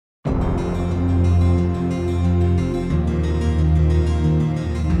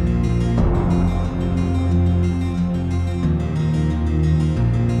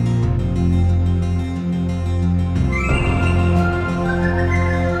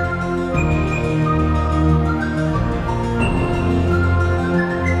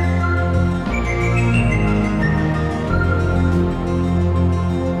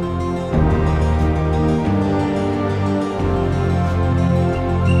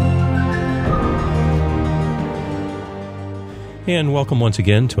And welcome once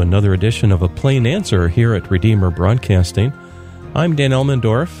again to another edition of A Plain Answer here at Redeemer Broadcasting. I'm Dan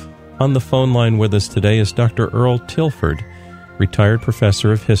Elmendorf. On the phone line with us today is Dr. Earl Tilford, retired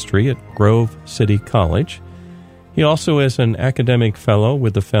professor of history at Grove City College. He also is an academic fellow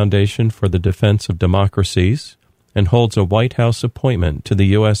with the Foundation for the Defense of Democracies and holds a White House appointment to the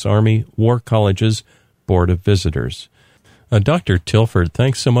U.S. Army War College's Board of Visitors. Dr. Tilford,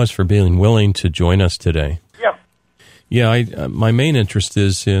 thanks so much for being willing to join us today. Yeah, my main interest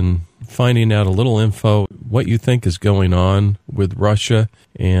is in finding out a little info, what you think is going on with Russia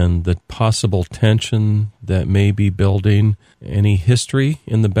and the possible tension that may be building, any history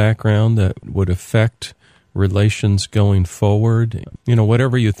in the background that would affect relations going forward. You know,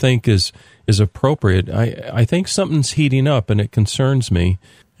 whatever you think is appropriate. I think something's heating up and it concerns me,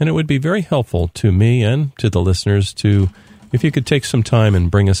 and it would be very helpful to me and to the listeners if you could take some time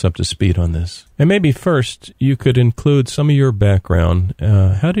and bring us up to speed on this. And maybe first, you could include some of your background.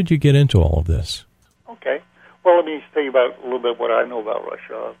 How did you get into all of this? Okay. Well, let me tell you about a little bit what I know about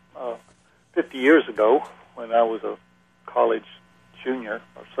Russia. 50 years ago, when I was a college junior,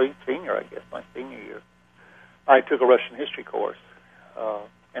 or senior, I guess, my senior year, I took a Russian history course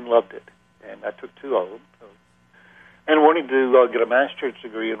and loved it. And I took two of them. And wanting to get a master's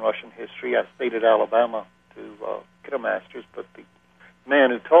degree in Russian history, I stayed at Alabama to get a master's, but the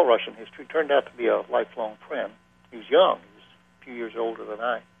man who taught Russian history turned out to be a lifelong friend. He was young. He was a few years older than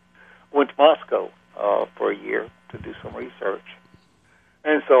I. Went to Moscow for a year to do some research.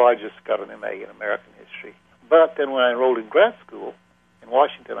 And so I just got an MA in American history. But then when I enrolled in grad school in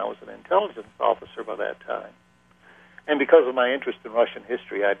Washington, I was an intelligence officer by that time. And because of my interest in Russian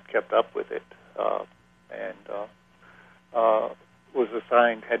history, I'd kept up with it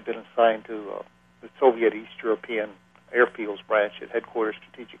and had been assigned to the Soviet East European Airfields branch at Headquarters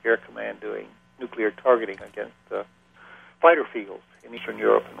Strategic Air Command doing nuclear targeting against fighter fields in Eastern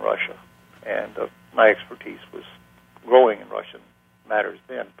Europe and Russia. And my expertise was growing in Russian matters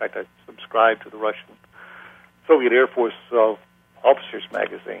then. In fact, I subscribed to the Russian Soviet Air Force Officers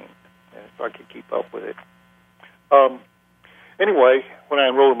Magazine, and so I could keep up with it. Anyway, when I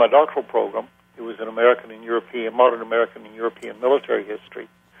enrolled in my doctoral program, it was in modern American and European military history,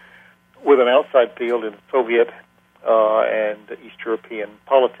 with an outside field in Soviet and East European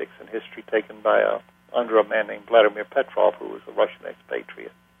politics and history taken by under a man named Vladimir Petrov, who was a Russian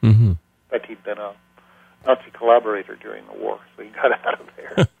expatriate. Mm-hmm. In fact, he'd been a Nazi collaborator during the war, so he got out of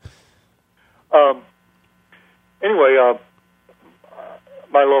there. Anyway,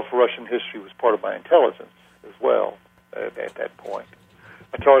 my love for Russian history was part of my intelligence as well at that point.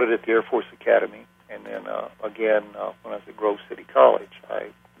 I taught it at the Air Force Academy, and then again when I was at Grove City College,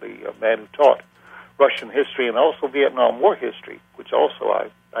 the man who taught Russian history and also Vietnam War history, which also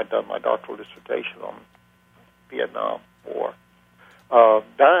I'd done my doctoral dissertation on Vietnam War,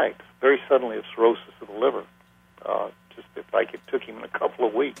 died very suddenly of cirrhosis of the liver. It took him in a couple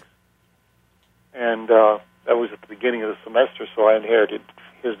of weeks. And that was at the beginning of the semester, so I inherited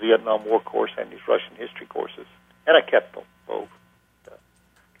his Vietnam War course and his Russian history courses. And I kept them both,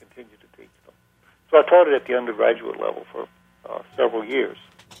 continued to teach them. So I taught it at the undergraduate level for several years.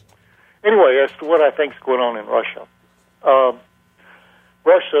 Anyway, as to what I think is going on in Russia,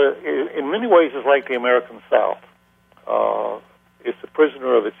 Russia, in many ways, is like the American South. It's a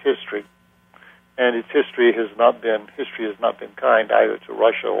prisoner of its history, and its history has not been kind either to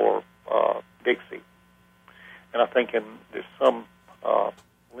Russia or Dixie. And I think there's some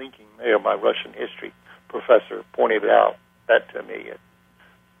linking there. My Russian history professor pointed out that to me.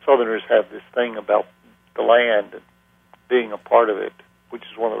 Southerners have this thing about the land and being a part of it, which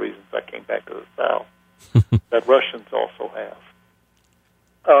is one of the reasons I came back to the South, that Russians also have.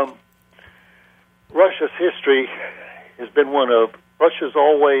 Russia's history has been Russia's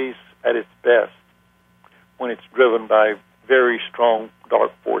always at its best when it's driven by very strong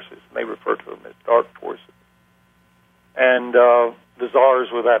dark forces. And they refer to them as dark forces. And the Tsars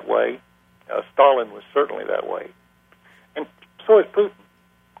were that way. Stalin was certainly that way. And so is Putin.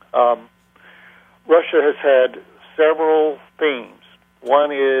 Russia has had several themes.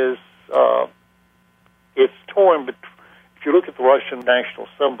 One is it's torn, but if you look at the Russian national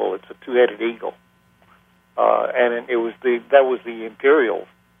symbol, it's a two-headed eagle, and that was the imperial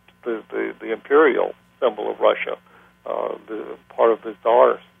symbol of Russia, the part of the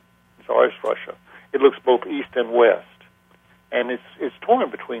Tsarist Russia. It looks both east and west, and it's torn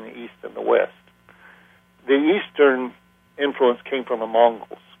between the east and the west. The eastern influence came from the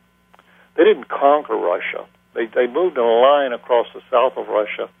Mongols. They didn't conquer Russia. They moved in a line across the south of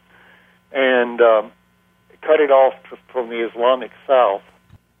Russia and cut it off from the Islamic south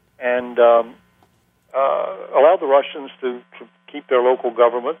and allowed the Russians to keep their local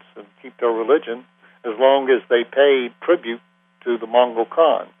governments and keep their religion as long as they paid tribute to the Mongol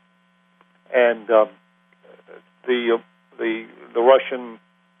Khan. And the Russian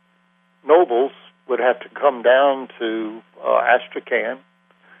nobles would have to come down to Astrakhan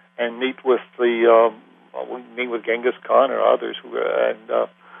and meet with Genghis Khan or others,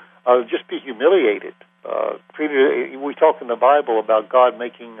 and just be humiliated. We talk in the Bible about God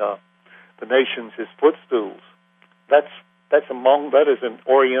making the nations His footstools. That is an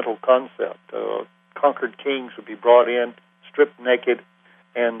Oriental concept. Conquered kings would be brought in, stripped naked,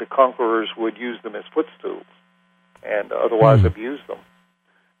 and the conquerors would use them as footstools and otherwise abuse them.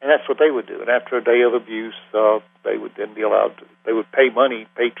 And that's what they would do. And after a day of abuse, they would then be allowed to, they would pay money,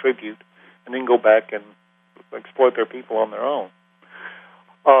 pay tribute, and then go back and exploit their people on their own.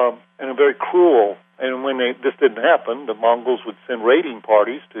 And a very cruel, and when this didn't happen, the Mongols would send raiding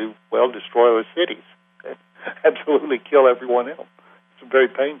parties to, destroy their cities. Absolutely kill everyone in them. It's very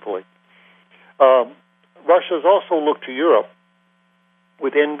painfully. Russia has also looked to Europe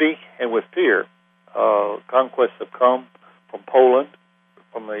with envy and with fear. Conquests have come from Poland,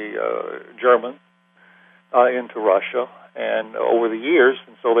 from the Germans, into Russia, and over the years,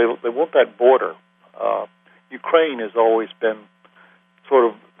 and so they want that border. Ukraine has always been sort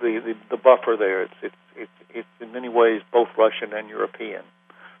of the buffer there. It's in many ways both Russian and European.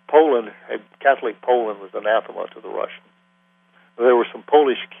 Catholic Poland was anathema to the Russians. There were some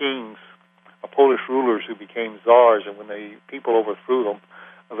Polish kings, Polish rulers who became czars, and when the people overthrew them,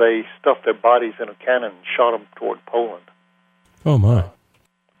 they stuffed their bodies in a cannon and shot them toward Poland. Oh, my.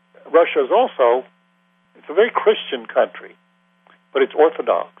 Russia is also, it's a very Christian country, but it's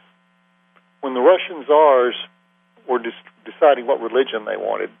Orthodox. When the Russian czars were deciding what religion they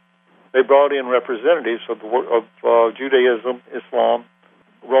wanted, they brought in representatives of Judaism, Islam,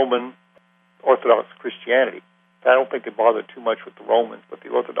 Roman Orthodox Christianity. I don't think they bothered too much with the Romans, but the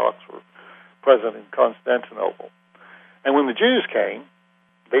Orthodox were present in Constantinople. And when the Jews came,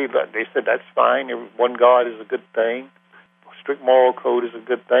 they said, that's fine, one God is a good thing, strict moral code is a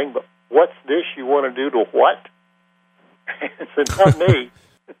good thing, but what's this you want to do to what? I said, not me.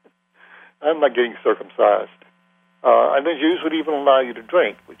 I'm not getting circumcised. And the Jews would even allow you to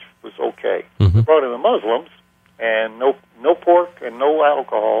drink, which was okay. Mm-hmm. They brought in the Muslims, and no pork and no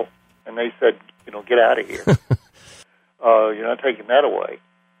alcohol, and they said, get out of here. You're not taking that away.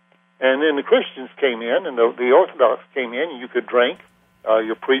 And then the Christians came in, and the Orthodox came in, and you could drink.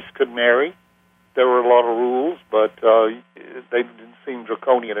 Your priests could marry. There were a lot of rules, but they didn't seem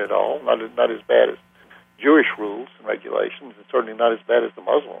draconian at all, not as bad as Jewish rules and regulations, and certainly not as bad as the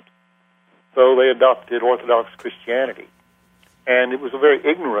Muslims. So they adopted Orthodox Christianity. And it was a very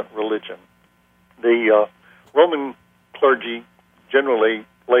ignorant religion. The Roman clergy generally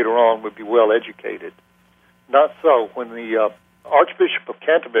later on would be well educated. Not so. When the Archbishop of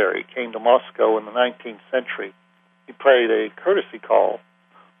Canterbury came to Moscow in the 19th century, he paid a courtesy call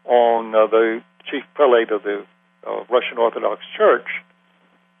on the chief prelate of the Russian Orthodox Church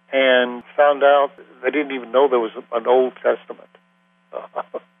and found out they didn't even know there was an Old Testament.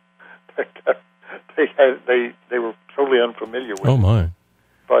 They were totally unfamiliar with it. Oh, my.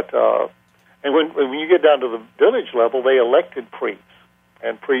 But and when you get down to the village level, they elected priests,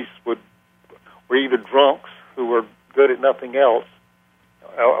 and priests were either drunks who were good at nothing else,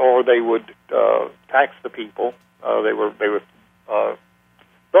 or they would tax the people. They were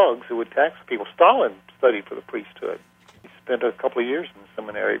thugs who would tax people. Stalin studied for the priesthood. He spent a couple of years in the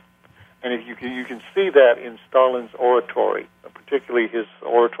seminary, and if you can see that in Stalin's oratory, particularly his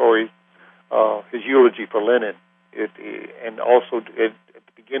oratory, his eulogy for Lenin, and also at the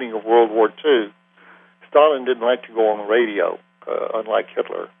beginning of World War II. Stalin didn't like to go on the radio, unlike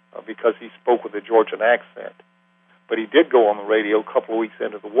Hitler, because he spoke with a Georgian accent. But he did go on the radio a couple of weeks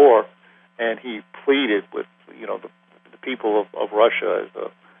into the war, and he pleaded with the people of Russia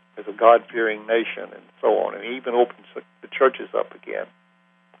as a God-fearing nation and so on. And he even opened the churches up again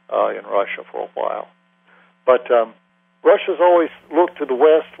in Russia for a while. But Russia's always looked to the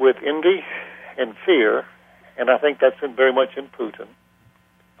West with envy and fear, and I think that's very much in Putin.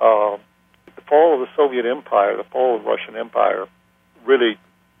 The fall of the Soviet Empire, the fall of the Russian Empire, really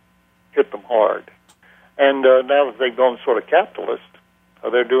hit them hard. And now that they've gone sort of capitalist,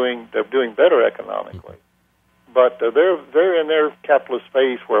 they're doing better economically. But they're in their capitalist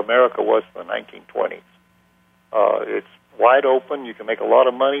phase where America was in the 1920s. It's wide open. You can make a lot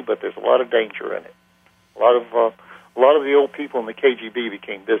of money, but there's a lot of danger in it. A lot of the old people in the KGB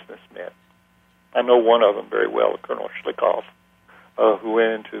became businessmen. I know one of them very well, Colonel Shlikov, who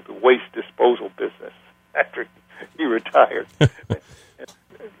went into the waste disposal business after he retired.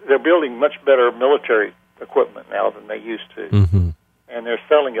 They're building much better military equipment now than they used to. Mm-hmm. And they're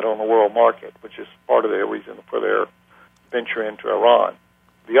selling it on the world market, which is part of their reason for their venture into Iran.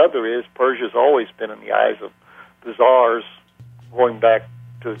 The other is Persia's always been in the eyes of the czars going back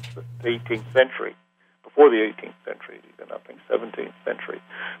to the 18th century, before the 18th century, even I think 17th century.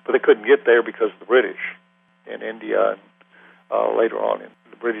 But they couldn't get there because of the British in India and later on in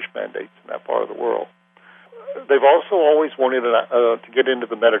the British mandates in that part of the world. They've also always wanted to get into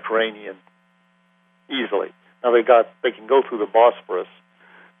the Mediterranean easily. Now they can go through the Bosphorus,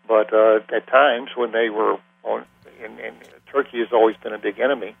 but at times when they were on, and Turkey has always been a big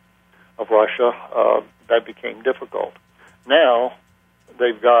enemy of Russia, that became difficult. Now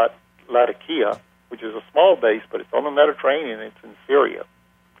they've got Latakia, which is a small base, but it's on the Mediterranean. It's in Syria,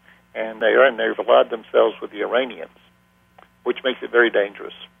 and they've allied themselves with the Iranians, which makes it very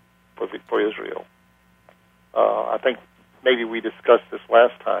dangerous for Israel. I think maybe we discussed this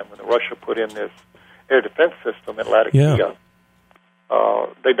last time when Russia put in this air defense system at Latakia. Yeah.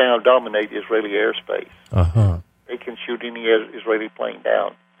 They now dominate Israeli airspace. Uh-huh. They can shoot any Israeli plane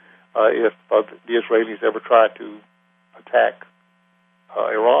down. If the Israelis ever try to attack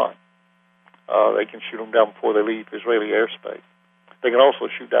Iran, they can shoot them down before they leave Israeli airspace. They can also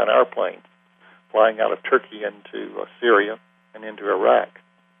shoot down our planes flying out of Turkey into Syria and into Iraq,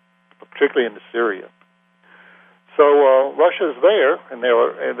 particularly into Syria. So Russia's there, and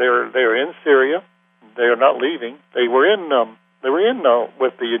they're in Syria. They are not leaving. They were in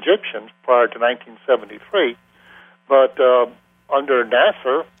with the Egyptians prior to 1973, but under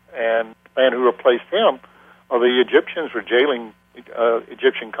Nasser and the man who replaced him, the Egyptians were jailing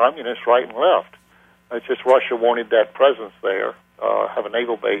Egyptian communists right and left. It's just Russia wanted that presence there, have a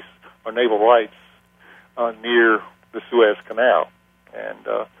naval base or naval rights near the Suez Canal, and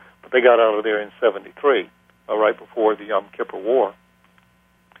but they got out of there in '73, right before the Yom Kippur War.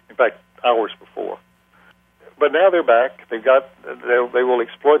 In fact, hours before. But now they're back. They will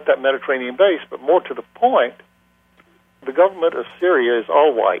exploit that Mediterranean base. But more to the point, the government of Syria is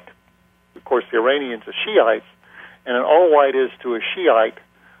all white. Of course, the Iranians are Shiites, and an all white is to a Shiite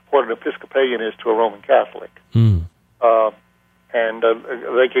what an Episcopalian is to a Roman Catholic. Mm. And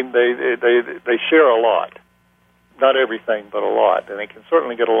they share a lot, not everything, but a lot, and they can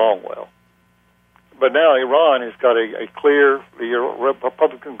certainly get along well. But now Iran has got a clear, the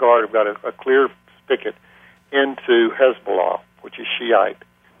Republican Guard have got a clear spigot into Hezbollah, which is Shiite,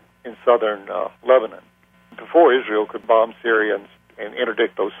 in southern Lebanon, before Israel could bomb Syria and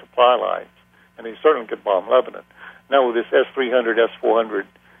interdict those supply lines. And they certainly could bomb Lebanon. Now with this S-300, S-400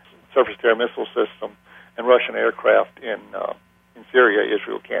 surface-to-air missile system and Russian aircraft in Syria,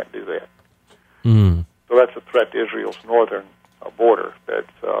 Israel can't do that. Mm. So that's a threat to Israel's northern border that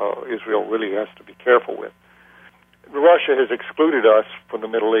Israel really has to be careful with. Russia has excluded us from the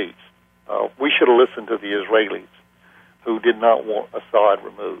Middle East. We should have listened to the Israelis, who did not want Assad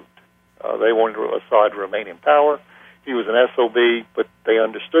removed. They wanted Assad to remain in power. He was an SOB, but they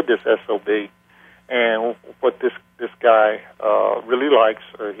understood this SOB, and what this guy really likes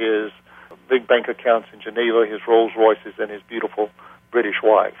are his big bank accounts in Geneva, his Rolls Royces, and his beautiful British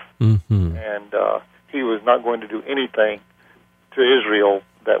wife. Mm-hmm. And he was not going to do anything to Israel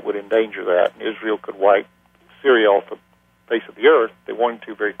that would endanger that. And Israel could wipe Syria off the face of the earth. They wanted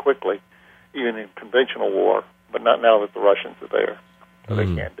to very quickly, even in conventional war, but not now that the Russians are there. So they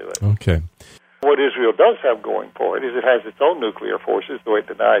can't do it. Okay. What Israel does have going for it is it has its own nuclear forces, though it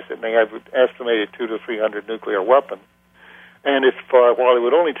denies it. And they have estimated 200 to 300 nuclear weapons. And if while it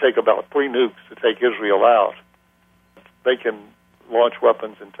would only take about 3 nukes to take Israel out, they can launch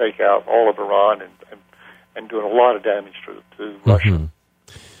weapons and take out all of Iran and do a lot of damage to Russia. Mm-hmm.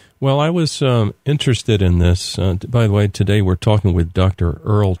 Well, I was interested in this. By the way, today we're talking with Dr.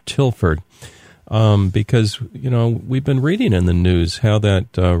 Earl Tilford because, we've been reading in the news how that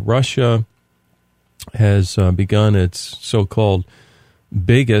Russia has begun its so-called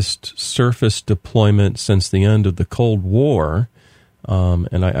biggest surface deployment since the end of the Cold War.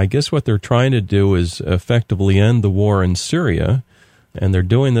 And I guess what they're trying to do is effectively end the war in Syria, and they're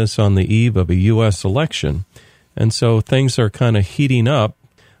doing this on the eve of a U.S. election. And so things are kind of heating up.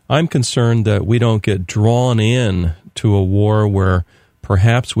 I'm concerned that we don't get drawn in to a war where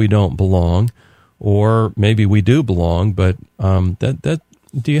perhaps we don't belong, or maybe we do belong, but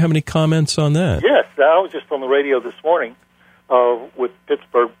do you have any comments on that? Yes, I was just on the radio this morning with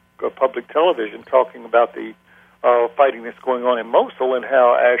Pittsburgh Public Television talking about the fighting that's going on in Mosul and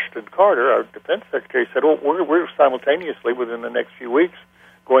how Ashton Carter, our defense secretary, said, well, we're simultaneously, within the next few weeks,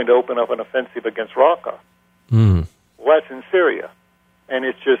 going to open up an offensive against Raqqa. Mm. Well, that's in Syria. And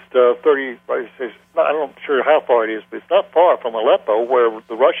it's just 30, I'm not sure how far it is, but it's not far from Aleppo, where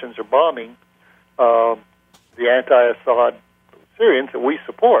the Russians are bombing the anti-Assad Syrians that we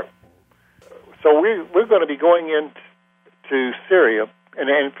support. So we're going to be going into Syria,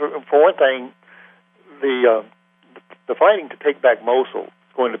 and for one thing, the fighting to take back Mosul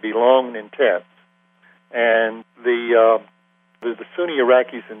is going to be long and intense, and the Sunni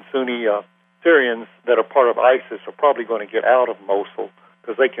Iraqis and Sunni Syrians that are part of ISIS are probably going to get out of Mosul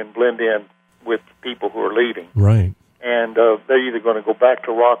because they can blend in with people who are leaving. Right. And they're either going to go back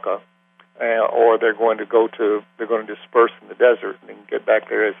to Raqqa, or they're going to disperse in the desert and get back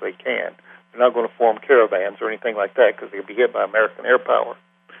there as they can. They're not going to form caravans or anything like that because they'll be hit by American air power.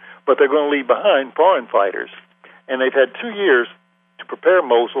 But they're going to leave behind foreign fighters. And they've had 2 years to prepare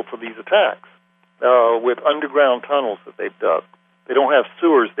Mosul for these attacks with underground tunnels that they've dug. They don't have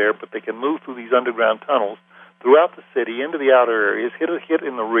sewers there, but they can move through these underground tunnels throughout the city, into the outer areas, hit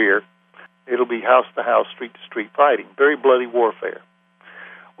in the rear. It'll be house-to-house, street-to-street fighting, very bloody warfare.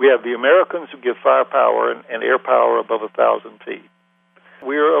 We have the Americans who give firepower and air power above 1,000 feet.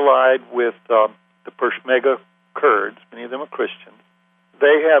 We are allied with the Peshmerga Kurds. Many of them are Christians.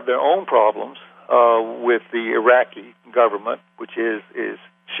 They have their own problems with the Iraqi government, which is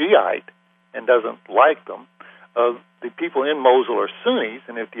Shiite and doesn't like them. The people in Mosul are Sunnis,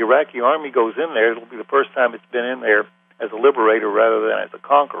 and if the Iraqi army goes in there, it'll be the first time it's been in there as a liberator rather than as a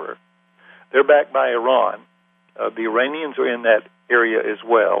conqueror. They're backed by Iran. The Iranians are in that area as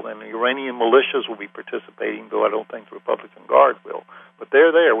well, and the Iranian militias will be participating, though I don't think the Republican Guard will. But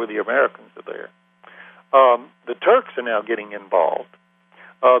they're there where the Americans are there. The Turks are now getting involved.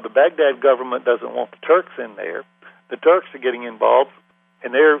 The Baghdad government doesn't want the Turks in there. The Turks are getting involved,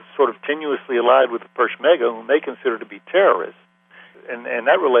 and they're sort of tenuously allied with the Peshmerga, whom they consider to be terrorists. And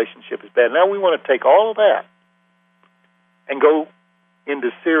that relationship is bad. Now we want to take all of that and go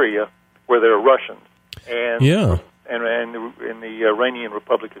into Syria, where there are Russians and the Iranian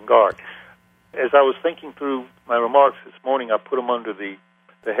Republican Guard. As I was thinking through my remarks this morning, I put them under the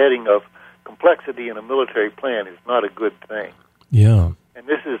heading of complexity in a military plan is not a good thing. Yeah. And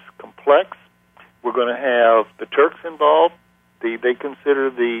this is complex. We're going to have the Turks involved. They consider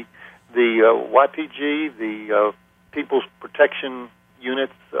the YPG, the People's Protection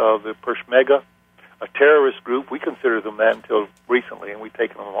Units of the Peshmerga, a terrorist group. We consider them that until recently, and we've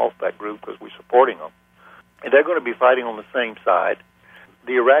taken them off that group because we're supporting them. And they're going to be fighting on the same side.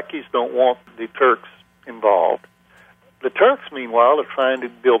 The Iraqis don't want the Turks involved. The Turks, meanwhile, are trying to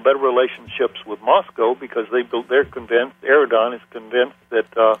build better relationships with Moscow because they're convinced, Erdogan is convinced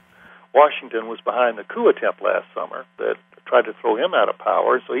that Washington was behind the coup attempt last summer that tried to throw him out of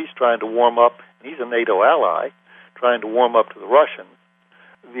power. So he's trying to warm up, and he's a NATO ally, trying to warm up to the Russians.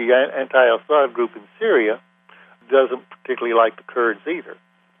 The anti-Assad group in Syria doesn't particularly like the Kurds either.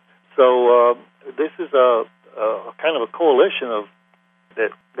 So this is a kind of a coalition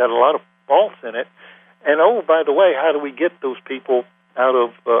that got a lot of faults in it. And, oh, by the way, how do we get those people out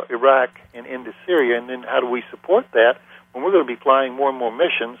of Iraq and into Syria, and then how do we support that when we're going to be flying more and more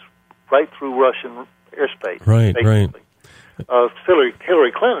missions right through Russian airspace? Right, basically. Right.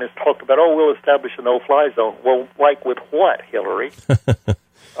 Hillary Clinton has talked about, we'll establish a no-fly zone. Well, like with what, Hillary?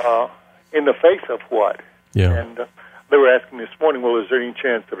 In the face of what? Yeah. And they were asking this morning, well, is there any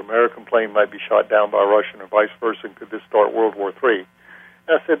chance that an American plane might be shot down by a Russian or vice versa, and could this start World War III?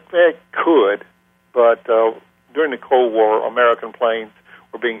 And I said, it could, but during the Cold War, American planes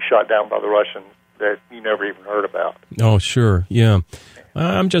were being shot down by the Russians that you never even heard about. Oh, sure, yeah.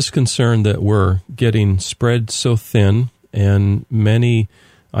 I'm just concerned that we're getting spread so thin, and many,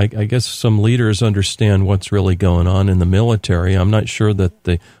 I guess some leaders understand what's really going on in the military. I'm not sure that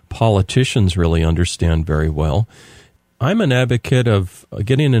the politicians really understand very well. I'm an advocate of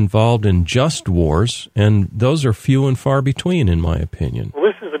getting involved in just wars, and those are few and far between, in my opinion. Well,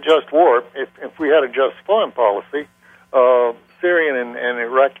 this is a just war. If we had a just foreign policy, Syrian and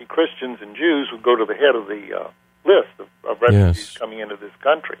Iraqi Christians and Jews would go to the head of the list of refugees coming into this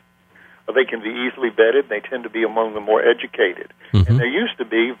country. They can be easily vetted. They tend to be among the more educated. Mm-hmm. And there used to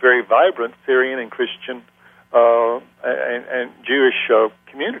be very vibrant Syrian and Christian and Jewish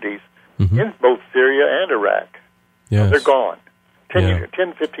communities in both Syria and Iraq. Yes. They're gone.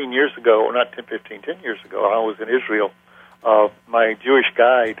 15 years ago, or not 10 years ago, I was in Israel. My Jewish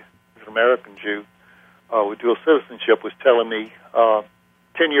guide, an American Jew with dual citizenship, was telling me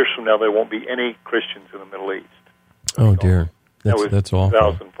 10 years from now there won't be any Christians in the Middle East. Oh, dear. That's awful.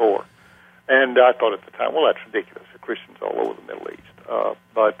 2004. And I thought at the time, well, that's ridiculous. There are Christians all over the Middle East.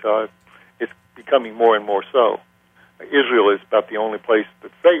 But it's becoming more and more so. Israel is about the only place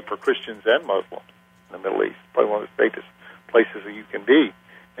that's safe for Christians and Muslims in the Middle East. Probably one of the safest places that you can be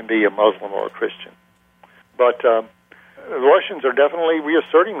a Muslim or a Christian. But the Russians are definitely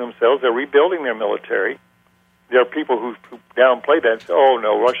reasserting themselves. They're rebuilding their military. there are people who downplay that and say, oh,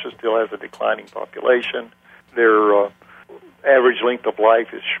 no, Russia still has a declining population. Their average length of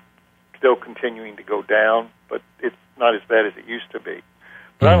life is still continuing to go down, but it's not as bad as it used to be.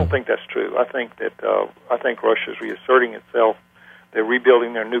 But I don't think that's true. I think that Russia is reasserting itself. They're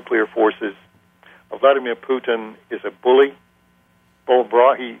rebuilding their nuclear forces. Vladimir Putin is a bully.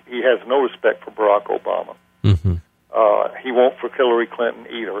 He has no respect for Barack Obama. Mm-hmm. He won't for Hillary Clinton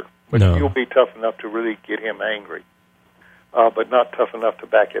either. But He'll be tough enough to really get him angry, but not tough enough to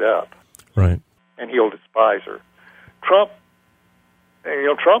back it up. Right. And he'll despise her. Trump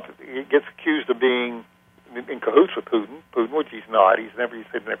he gets accused of being in cahoots with Putin, which he's not. He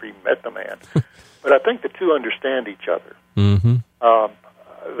said never even met the man. But I think the two understand each other. Mm-hmm.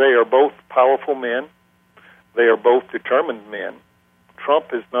 They are both powerful men. They are both determined men.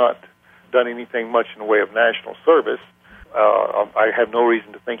 Trump has not done anything much in the way of national service. I have no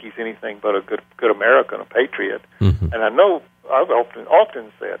reason to think he's anything but a good American, a patriot. Mm-hmm. And I know I've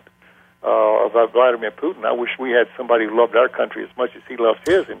often said about Vladimir Putin, I wish we had somebody who loved our country as much as he loves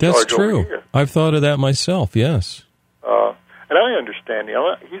his in That's charge true. over here. I've thought of that myself, yes. And I understand.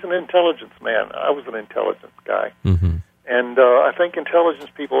 He's an intelligence man. I was an intelligence guy. Mm-hmm. And I think intelligence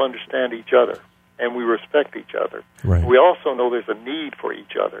people understand each other, and we respect each other. Right. We also know there's a need for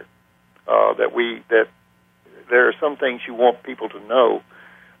each other, that there are some things you want people to know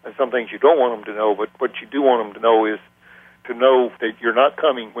and some things you don't want them to know, but what you do want them to know is to know that you're not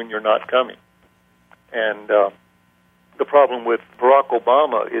coming when you're not coming. And the problem with Barack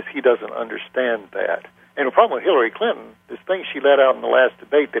Obama is he doesn't understand that. And the problem with Hillary Clinton, this thing she let out in the last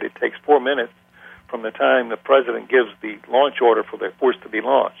debate that it takes 4 minutes from the time the president gives the launch order for the force to be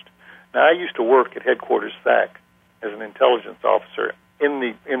launched. Now, I used to work at Headquarters SAC as an intelligence officer in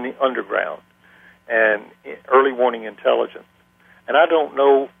the underground and early warning intelligence. And I don't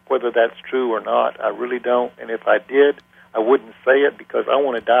know whether that's true or not. I really don't. And if I did, I wouldn't say it because I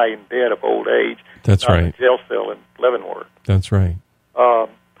want to die in bed of old age. That's not right. in a jail cell in Leavenworth. That's right.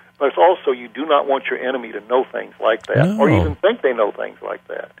 But it's also, you do not want your enemy to know things like that, or even think they know things like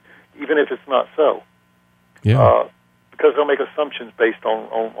that, even if it's not so. Yeah. Because they'll make assumptions based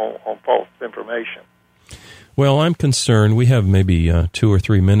on false information. Well, I'm concerned. We have maybe 2 or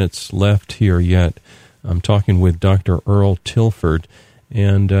 3 minutes left here yet. I'm talking with Dr. Earl Tilford.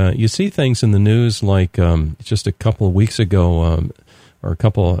 And you see things in the news like just a couple of weeks ago,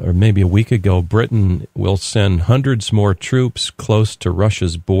 or maybe a week ago, Britain will send hundreds more troops close to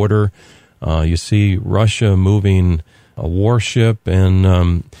Russia's border. You see Russia moving a warship.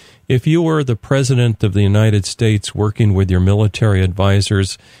 And if you were the President of the United States working with your military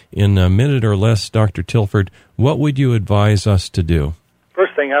advisors, in a minute or less, Dr. Tilford, what would you advise us to do?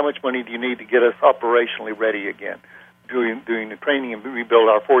 First thing, how much money do you need to get us operationally ready again? Doing the training and rebuild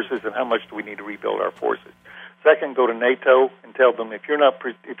our forces, and how much do we need to rebuild our forces? Second, go to NATO and tell them if you're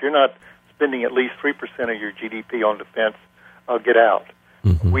not spending at least 3% of your GDP on defense, get out.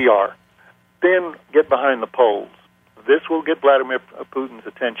 Mm-hmm. We are. Then get behind the polls. This will get Vladimir Putin's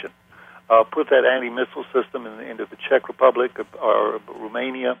attention. Put that anti-missile system into the Czech Republic or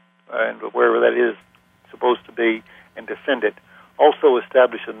Romania and wherever that is supposed to be, and defend it. Also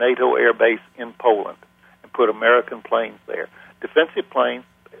establish a NATO air base in Poland and put American planes there. Defensive planes,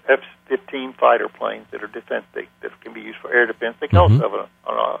 F-15 fighter planes that are defensive, that can be used for air defense. They can also have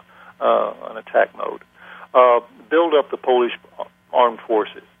an attack mode. Build up the Polish armed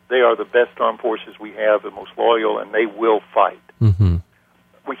forces. They are the best armed forces we have, the most loyal, and they will fight. Mm-hmm.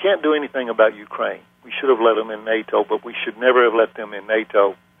 We can't do anything about Ukraine. We should have let them in NATO, but we should never have let them in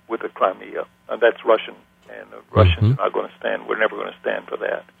NATO with the Crimea. That's Russian, and the Russians are not going to stand. We're never going to stand for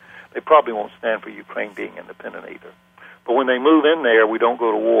that. They probably won't stand for Ukraine being independent either. But when they move in there, we don't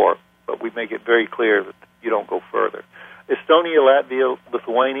go to war, but we make it very clear that you don't go further. Estonia, Latvia,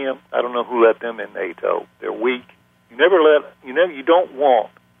 Lithuania, I don't know who let them in NATO. They're weak. You don't want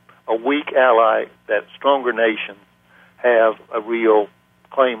a weak ally that stronger nations have a real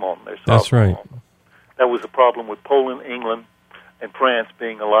claim on their sovereignty. That's right. That was the problem with Poland, England, and France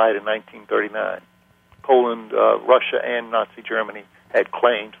being allied in 1939. Poland, Russia, and Nazi Germany had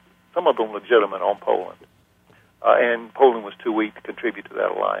claims, some of them legitimate, on Poland. And Poland was too weak to contribute to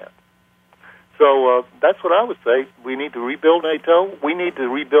that alliance. So that's what I would say. We need to rebuild NATO. We need to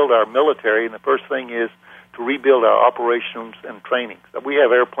rebuild our military, and the first thing is to rebuild our operations and trainings. We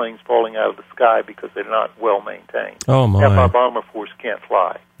have airplanes falling out of the sky because they're not well maintained. Oh, my. Half our bomber force can't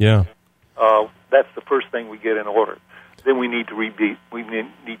fly. Yeah. That's the first thing we get in order. Then we need to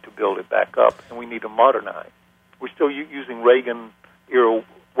need to build it back up, and we need to modernize. We're still using Reagan-era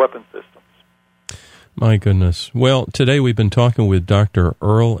weapon systems. My goodness. Well, today we've been talking with Dr.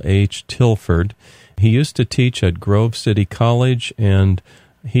 Earl H. Tilford. He used to teach at Grove City College, and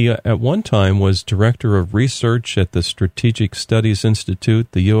he at one time was director of research at the Strategic Studies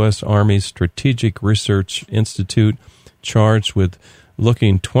Institute, the U.S. Army's Strategic Research Institute, charged with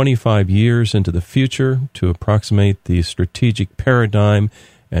looking 25 years into the future to approximate the strategic paradigm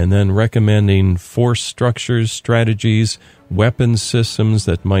and then recommending force structures, strategies, weapons systems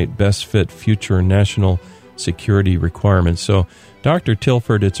that might best fit future national security requirements. So, Dr.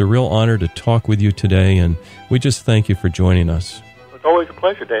 Tilford, it's a real honor to talk with you today, and we just thank you for joining us. It's always a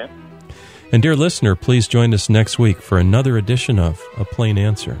pleasure, Dan. And dear listener, please join us next week for another edition of A Plain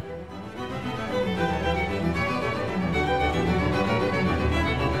Answer.